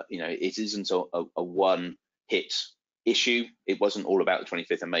it isn't a one-hit issue. It wasn't all about the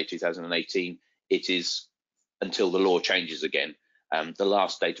 25th of May 2018. It is until the law changes again. The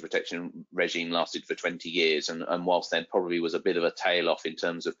last data protection regime lasted for 20 years, and whilst there probably was a bit of a tail off in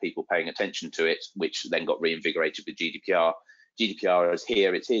terms of people paying attention to it, which then got reinvigorated with GDPR. GDPR is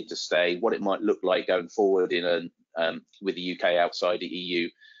here, it's here to stay. What it might look like going forward with the UK outside the EU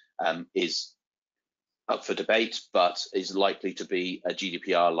is up for debate, but is likely to be a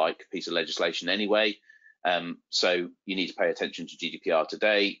GDPR-like piece of legislation anyway. So you need to pay attention to GDPR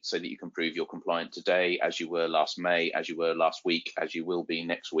today so that you can prove you're compliant today, as you were last May, as you were last week, as you will be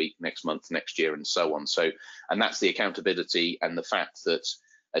next week, next month, next year, and so on. So, and that's the accountability and the fact that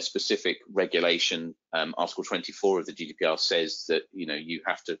a specific regulation, Article 24 of the GDPR says that, you know, you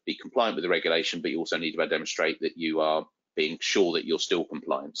have to be compliant with the regulation, but you also need to demonstrate that you are being sure that you're still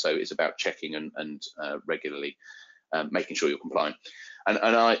compliant. So it's about checking and regularly making sure you're compliant. And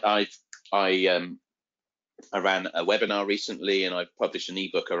I ran a webinar recently, and I've published an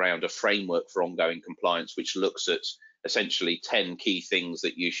ebook around a framework for ongoing compliance, which looks at essentially 10 key things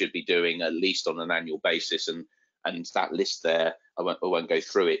that you should be doing at least on an annual basis. And that list there, I won't go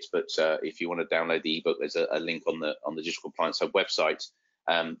through it, but if you want to download the ebook, there's a link on the Digital Compliance Hub website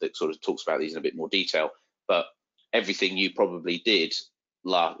that sort of talks about these in a bit more detail. But everything you probably did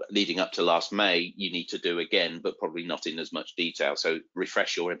leading up to last May, you need to do again, but probably not in as much detail. So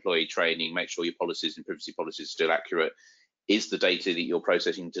refresh your employee training, make sure your policies and privacy policies are still accurate. Is the data that you're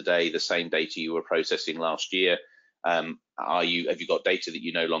processing today the same data you were processing last year? Have you got data that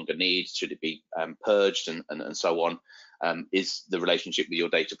you no longer need? Should it be purged and so on? Is the relationship with your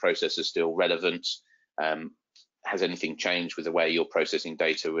data processor still relevant? Has anything changed with the way you're processing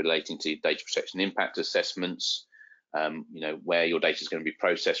data relating to data protection impact assessments? You know, where your data is going to be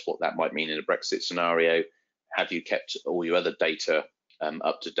processed, what that might mean in a Brexit scenario. Have you kept all your other data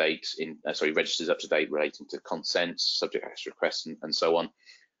up to date, registers up to date relating to consents, subject access requests, and so on.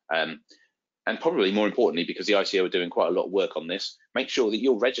 And probably more importantly, because the ICO are doing quite a lot of work on this, make sure that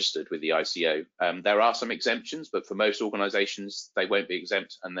you're registered with the ICO. There are some exemptions, but for most organisations, they won't be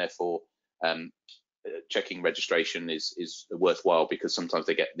exempt, and therefore checking registration is worthwhile, because sometimes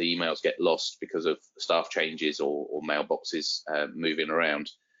the emails get lost because of staff changes or mailboxes moving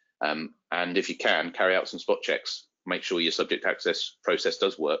around. And if you can, carry out some spot checks. Make sure your subject access process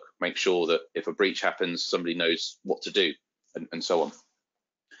does work. Make sure that if a breach happens, somebody knows what to do, and so on.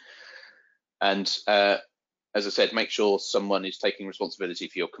 And as I said, make sure someone is taking responsibility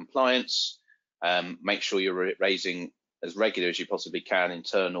for your compliance. Make sure you're raising as regular as you possibly can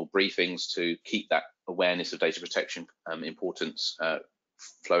internal briefings to keep that awareness of data protection importance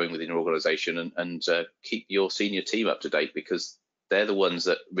flowing within your organisation, and keep your senior team up to date, because they're the ones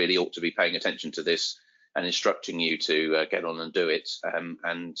that really ought to be paying attention to this and instructing you to get on and do it.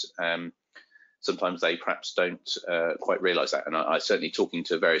 Sometimes they perhaps don't quite realise that. And I certainly, talking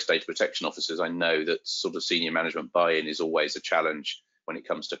to various data protection officers, I know that sort of senior management buy-in is always a challenge when it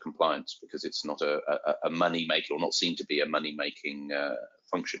comes to compliance, because it's not a money maker, or not seen to be a money making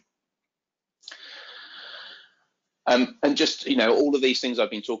function. And just, you know, all of these things I've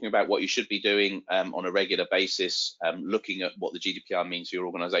been talking about, what you should be doing on a regular basis, looking at what the GDPR means for your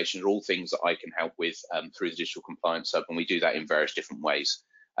organisation, are all things that I can help with through the Digital Compliance Hub, and we do that in various different ways.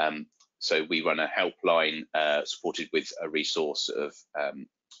 So we run a helpline supported with a resource of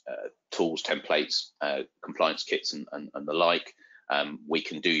tools, templates, compliance kits, and the like. We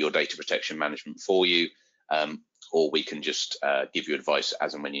can do your data protection management for you, or we can just give you advice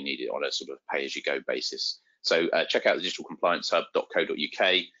as and when you need it on a sort of pay-as-you-go basis. So check out the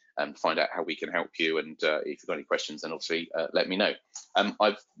digitalcompliancehub.co.uk and find out how we can help you. And if you've got any questions, then obviously let me know.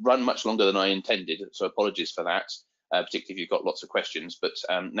 I've run much longer than I intended, so apologies for that. Particularly if you've got lots of questions, but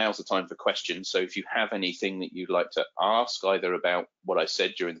now's the time for questions. So if you have anything that you'd like to ask, either about what I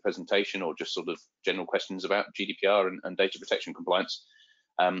said during the presentation, or just sort of general questions about GDPR and data protection compliance,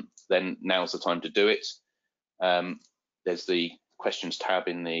 then now's the time to do it. There's the questions tab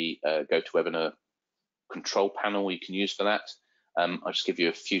in the GoToWebinar control panel you can use for that. I'll just give you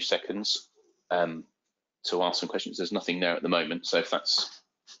a few seconds to ask some questions. There's nothing there at the moment, so if that's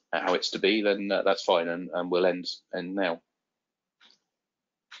how it's to be, then that's fine, and we'll end now.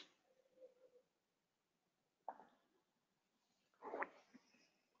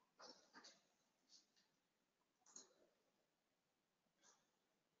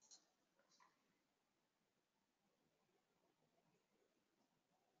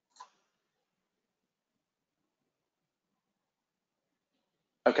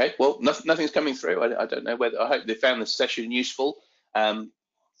 Okay, well, nothing's coming through. I don't know whether. I hope they found this session useful. And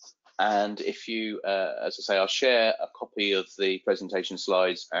if you, as I say, I'll share a copy of the presentation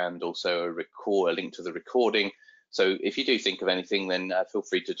slides and also a link to the recording. So if you do think of anything, then feel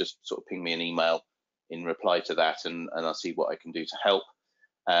free to just sort of ping me an email in reply to that, and I'll see what I can do to help.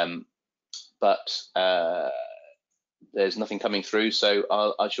 But there's nothing coming through, so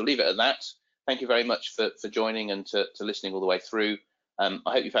I shall leave it at that. Thank you very much for joining and to listening all the way through. I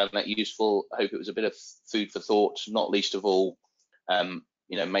hope you found that useful. I hope it was a bit of food for thought, not least of all,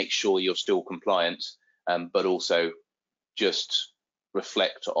 make sure you're still compliant, but also just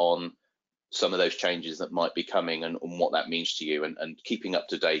reflect on some of those changes that might be coming and what that means to you. And keeping up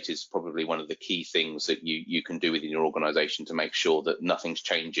to date is probably one of the key things that you can do within your organization to make sure that nothing's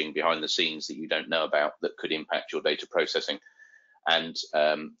changing behind the scenes that you don't know about that could impact your data processing. And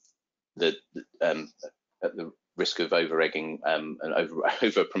at the risk of over-egging and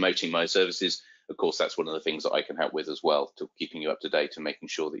over promoting my services, of course, that's one of the things that I can help with as well, to keeping you up to date and making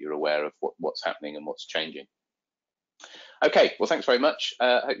sure that you're aware of what's happening and what's changing. Okay, well, thanks very much.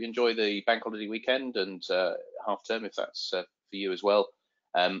 I hope you enjoy the bank holiday weekend and half term, if that's for you as well.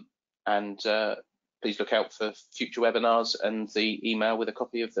 Please look out for future webinars and the email with a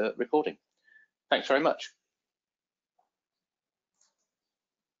copy of the recording. Thanks very much.